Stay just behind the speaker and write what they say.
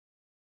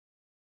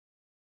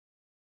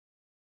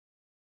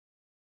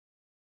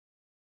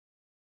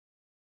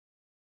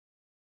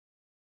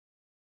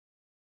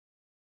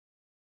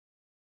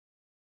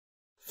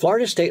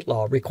Florida state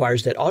law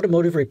requires that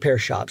automotive repair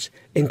shops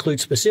include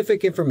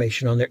specific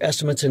information on their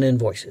estimates and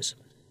invoices.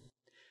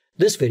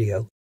 This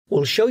video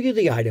will show you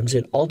the items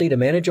in ALLDATA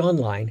Manage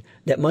Online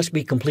that must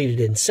be completed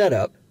in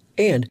setup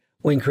and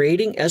when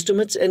creating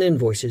estimates and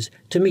invoices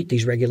to meet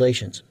these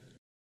regulations.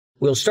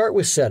 We'll start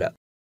with setup.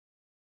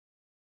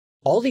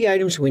 All the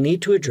items we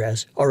need to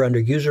address are under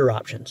User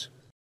Options.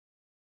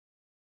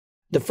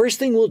 The first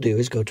thing we'll do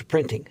is go to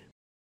Printing.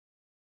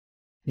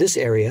 This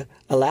area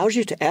allows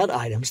you to add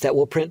items that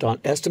will print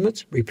on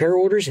estimates, repair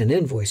orders, and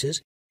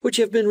invoices which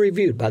have been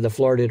reviewed by the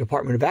Florida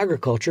Department of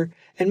Agriculture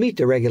and meet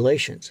the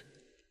regulations.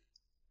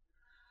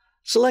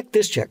 Select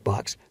this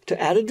checkbox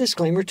to add a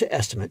disclaimer to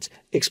estimates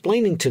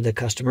explaining to the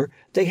customer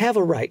they have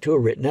a right to a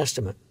written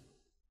estimate.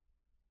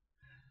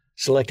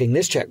 Selecting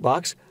this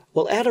checkbox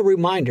will add a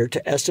reminder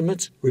to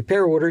estimates,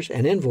 repair orders,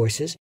 and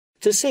invoices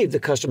to save the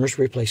customer's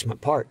replacement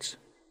parts.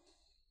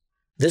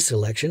 This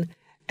selection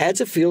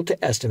adds a field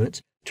to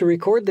estimates to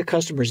record the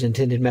customer's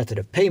intended method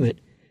of payment,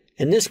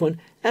 and this one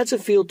adds a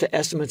field to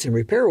estimates and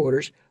repair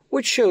orders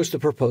which shows the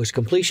proposed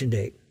completion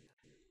date.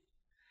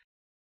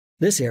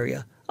 This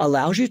area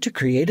allows you to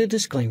create a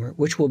disclaimer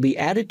which will be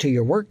added to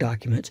your work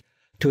documents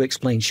to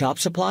explain shop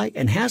supply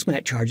and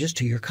hazmat charges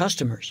to your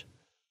customers.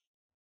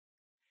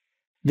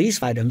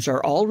 These items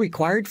are all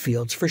required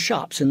fields for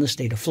shops in the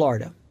state of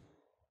Florida.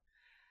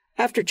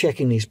 After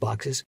checking these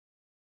boxes,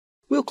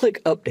 we'll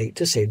click Update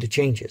to save the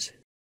changes.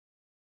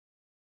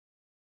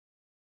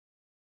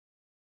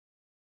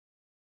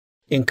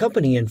 In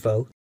Company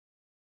Info,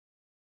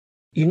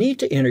 you need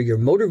to enter your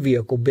motor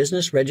vehicle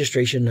business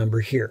registration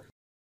number here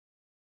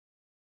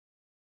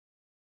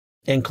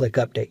and click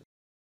Update.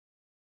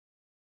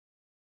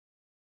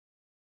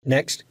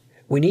 Next,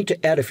 we need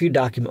to add a few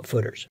document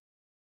footers.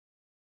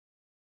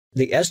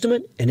 The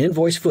estimate and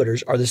invoice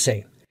footers are the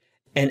same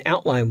and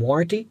outline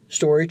warranty,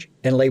 storage,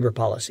 and labor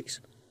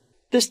policies.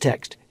 This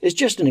text is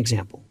just an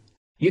example.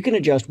 You can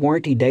adjust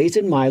warranty days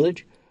and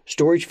mileage,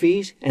 storage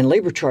fees, and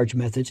labor charge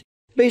methods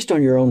based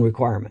on your own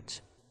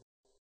requirements.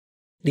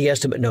 The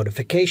estimate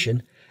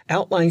notification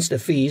outlines the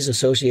fees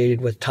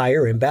associated with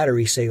tire and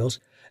battery sales,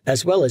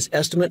 as well as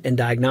estimate and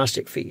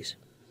diagnostic fees.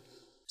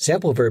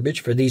 Sample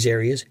verbiage for these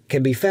areas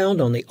can be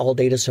found on the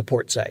ALLDATA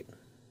support site.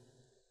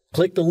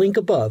 Click the link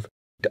above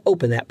to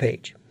open that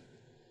page.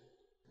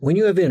 When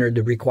you have entered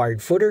the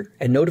required footer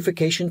and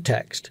notification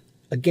text,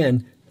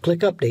 again, click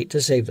Update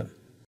to save them.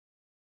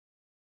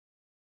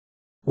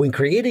 When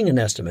creating an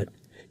estimate,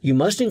 you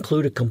must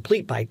include a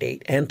complete by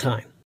date and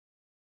time.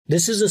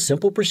 This is a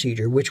simple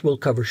procedure which we'll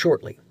cover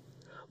shortly.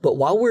 But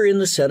while we're in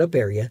the setup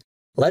area,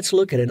 let's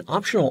look at an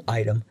optional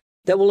item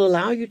that will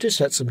allow you to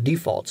set some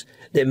defaults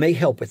that may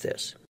help with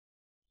this.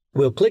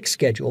 We'll click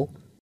Schedule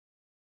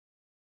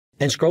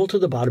and scroll to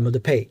the bottom of the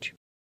page.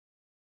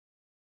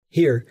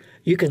 Here,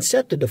 you can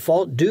set the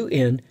default due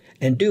in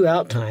and due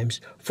out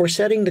times for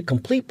setting the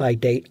complete by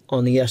date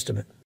on the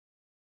estimate.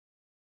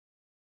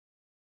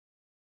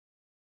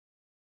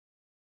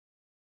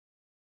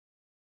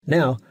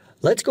 Now,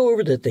 let's go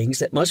over the things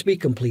that must be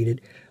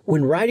completed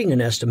when writing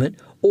an estimate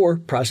or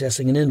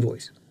processing an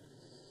invoice.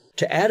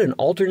 To add an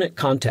alternate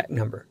contact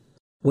number,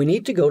 we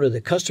need to go to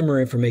the Customer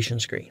Information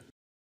screen.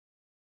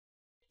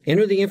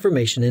 Enter the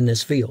information in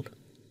this field.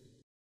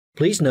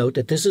 Please note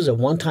that this is a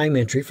one-time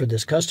entry for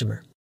this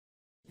customer.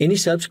 Any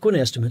subsequent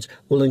estimates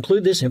will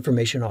include this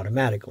information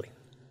automatically.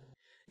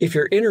 If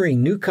you're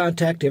entering new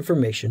contact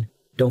information,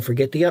 don't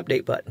forget the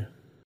Update button.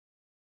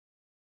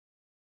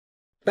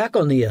 Back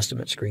on the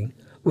estimate screen,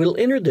 we'll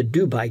enter the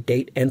due by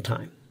date and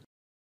time.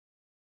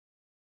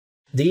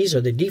 These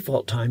are the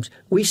default times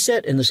we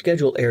set in the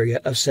schedule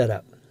area of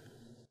setup.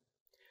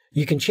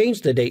 You can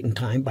change the date and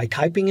time by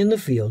typing in the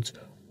fields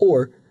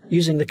or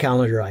using the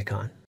calendar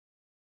icon.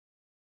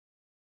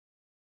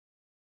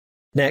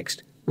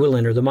 Next, we'll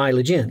enter the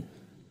mileage in.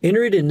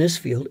 Enter it in this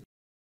field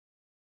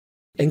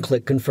and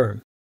click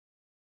Confirm.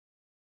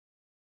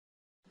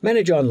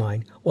 Manage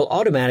Online will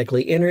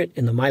automatically enter it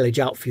in the mileage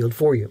out field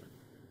for you.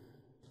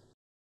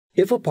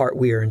 If a part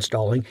we are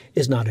installing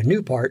is not a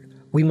new part,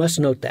 we must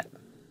note that.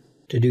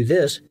 To do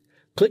this,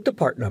 click the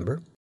part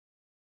number.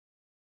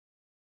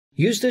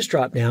 Use this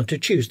drop-down to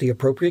choose the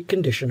appropriate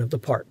condition of the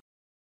part.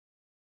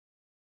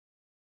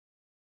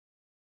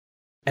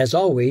 As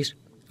always,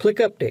 click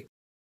Update.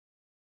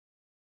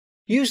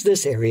 Use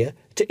this area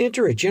to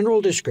enter a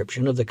general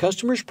description of the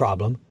customer's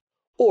problem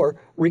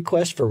or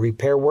request for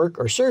repair work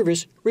or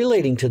service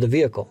relating to the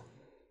vehicle.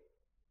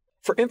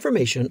 For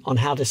information on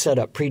how to set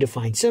up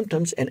predefined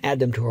symptoms and add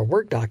them to our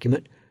work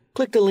document,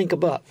 click the link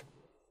above.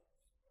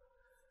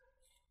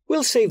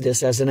 We'll save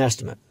this as an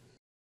estimate.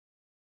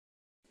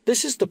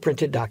 This is the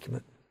printed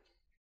document.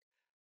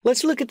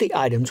 Let's look at the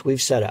items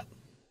we've set up.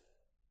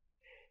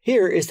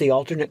 Here is the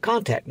alternate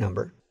contact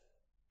number,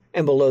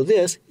 and below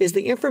this is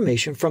the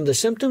information from the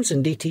Symptoms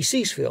and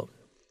DTCs field.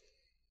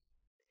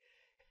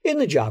 In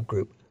the job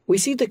group, we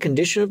see the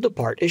condition of the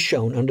part is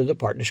shown under the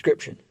part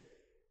description.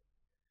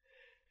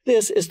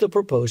 This is the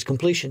proposed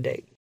completion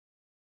date.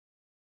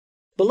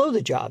 Below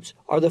the jobs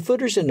are the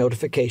footers and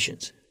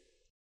notifications.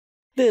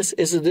 This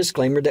is a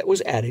disclaimer that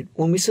was added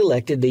when we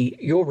selected the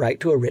Your Right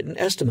to a Written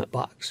Estimate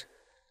box.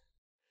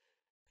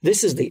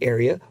 This is the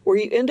area where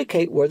you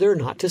indicate whether or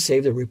not to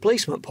save the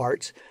replacement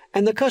parts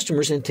and the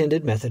customer's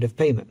intended method of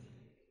payment.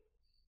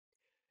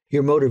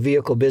 Your motor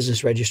vehicle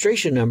business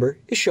registration number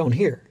is shown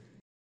here.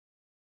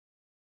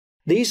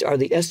 These are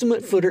the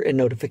estimate footer and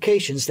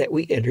notifications that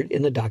we entered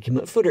in the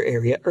document footer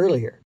area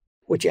earlier,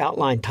 which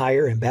outline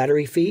tire and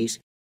battery fees,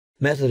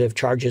 method of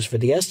charges for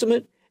the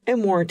estimate,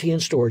 and warranty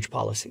and storage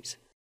policies.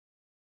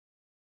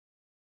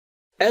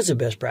 As a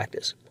best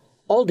practice,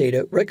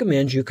 ALLDATA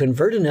recommends you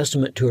convert an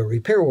estimate to a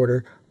repair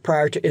order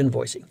prior to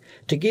invoicing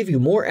to give you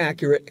more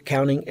accurate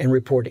accounting and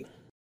reporting.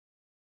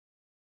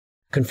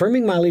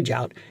 Confirming mileage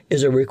out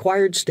is a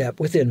required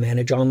step within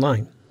Manage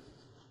Online.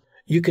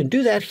 You can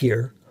do that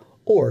here,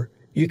 or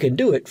you can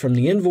do it from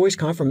the invoice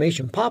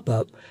confirmation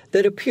pop-up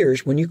that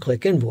appears when you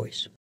click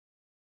Invoice.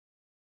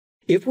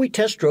 If we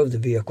test drove the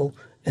vehicle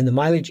and the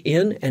mileage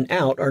in and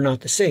out are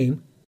not the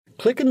same,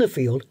 click in the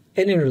field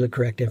and enter the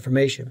correct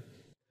information.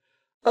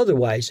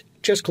 Otherwise,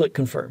 just click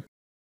Confirm.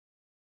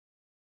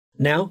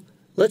 Now,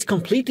 let's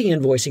complete the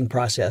invoicing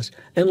process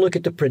and look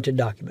at the printed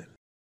document.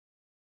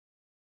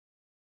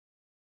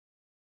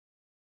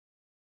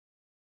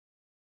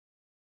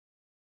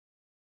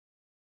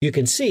 You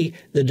can see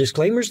the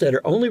disclaimers that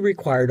are only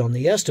required on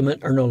the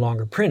estimate are no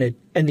longer printed,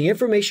 and the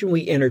information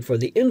we entered for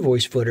the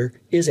invoice footer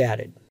is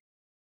added.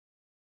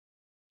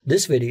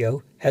 This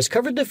video has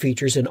covered the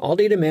features in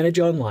ALLDATA Manage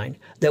Online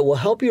that will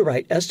help you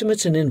write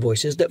estimates and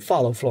invoices that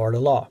follow Florida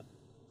law.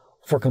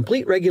 For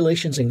complete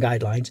regulations and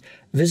guidelines,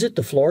 visit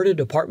the Florida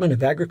Department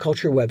of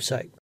Agriculture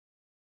website.